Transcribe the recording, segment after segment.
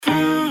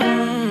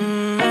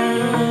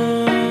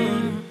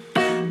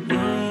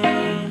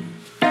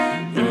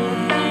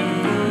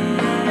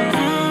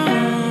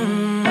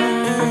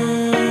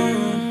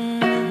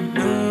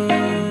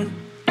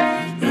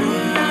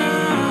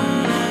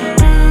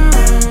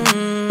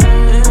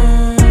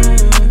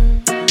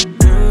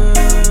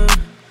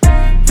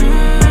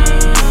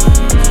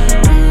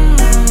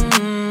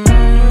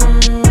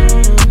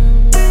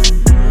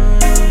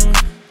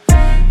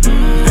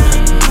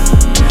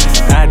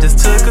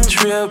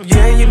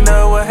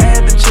know I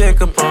had to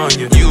check up on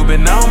you. You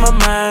been on my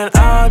mind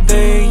all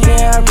day,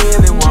 yeah, I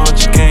really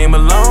want you. Came a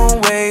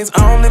long ways,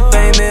 only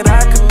thing that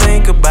I could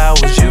think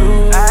about was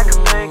you. I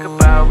could think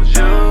about was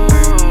you.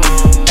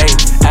 Hey,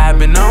 I've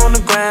been on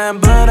the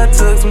grind, but I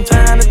took some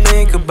time to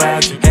think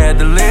about you. Had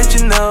to let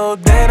you know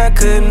that I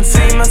couldn't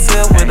see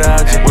myself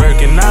without you.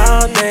 Working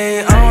all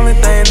day, only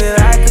thing that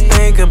I could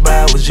think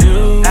about was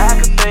you. I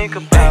could think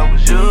about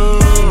was you.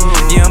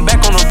 Yeah, I'm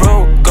back on the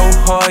road, go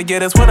hard, yeah,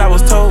 that's what I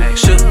was told.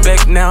 Shook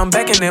back, now I'm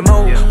back in that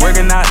mode.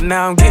 Working out,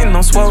 now I'm getting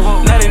on swole.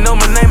 Now they know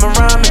my name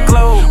around the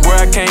globe.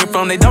 Where I came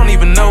from, they don't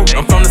even know.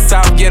 I'm from the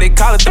south, yeah, they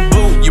call it the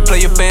boot. You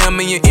play your fam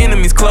and your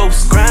enemies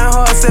close. Grind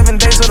hard 7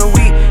 days of the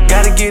week.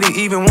 Gotta get it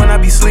even when I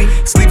be sleep.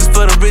 Sleep is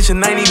for the rich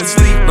and I ain't even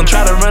sleep. Don't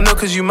try to run up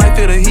cause you might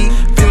feel the heat.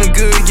 Feeling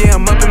good, yeah,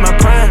 I'm up in my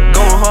prime.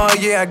 Going hard,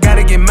 yeah, I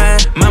gotta get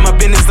mine. Mind my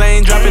business, I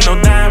ain't dropping no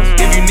dimes.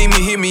 If you need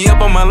me, hit me up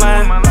on my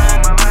line.